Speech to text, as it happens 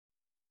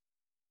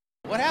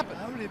What happened?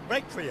 I only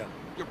brake for you.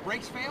 Your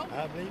brakes failed?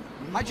 I believe.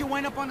 How'd you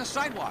wind up on the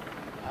sidewalk?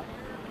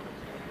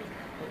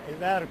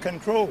 It's out of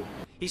control.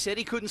 He said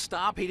he couldn't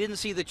stop. He didn't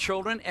see the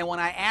children. And when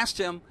I asked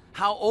him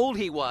how old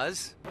he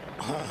was,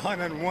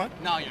 101.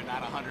 no, you're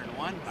not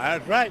 101.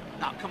 That's right.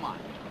 No, come on.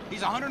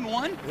 He's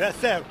 101? Yes,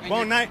 sir. And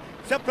Born you're-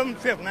 September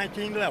 5th,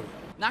 1911.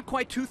 Not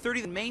quite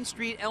 2:30, the Main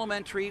Street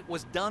Elementary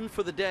was done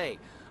for the day.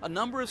 A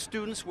number of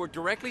students were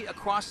directly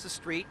across the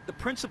street, the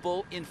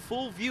principal in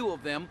full view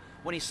of them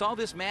when he saw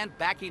this man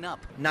backing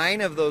up.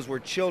 9 of those were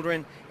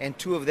children and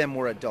 2 of them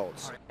were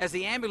adults. As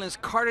the ambulance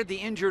carted the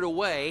injured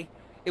away,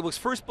 it was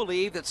first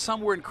believed that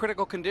some were in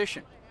critical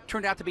condition.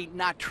 Turned out to be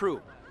not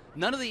true.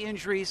 None of the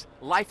injuries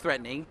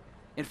life-threatening.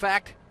 In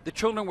fact, the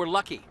children were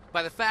lucky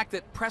by the fact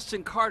that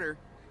Preston Carter,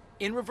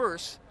 in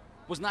reverse,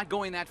 was not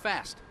going that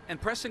fast. And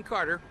Preston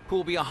Carter, who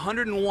will be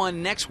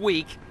 101 next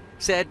week,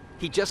 said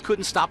he just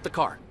couldn't stop the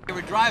car. You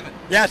were driving.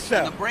 Yes, sir.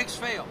 And the brakes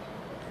failed.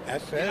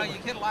 That's You know, it. you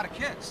hit a lot of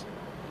kids.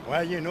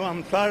 Well, you know,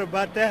 I'm sorry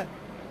about that.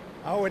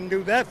 I wouldn't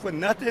do that for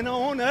nothing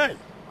on earth.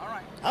 All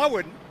right. I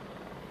wouldn't.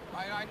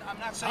 I'm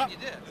not saying you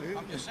did.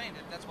 I'm just saying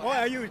that that's what Well,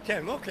 happened. you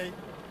tell me, okay.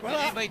 Well,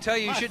 Did anybody tell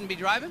you you my- shouldn't be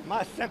driving?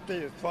 My sympathy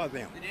is for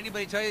them. Did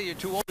anybody tell you you're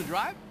too old to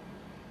drive?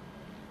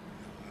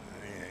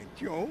 I ain't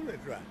too old to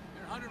drive.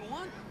 You're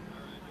 101.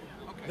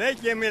 Okay. They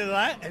give me the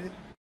light, and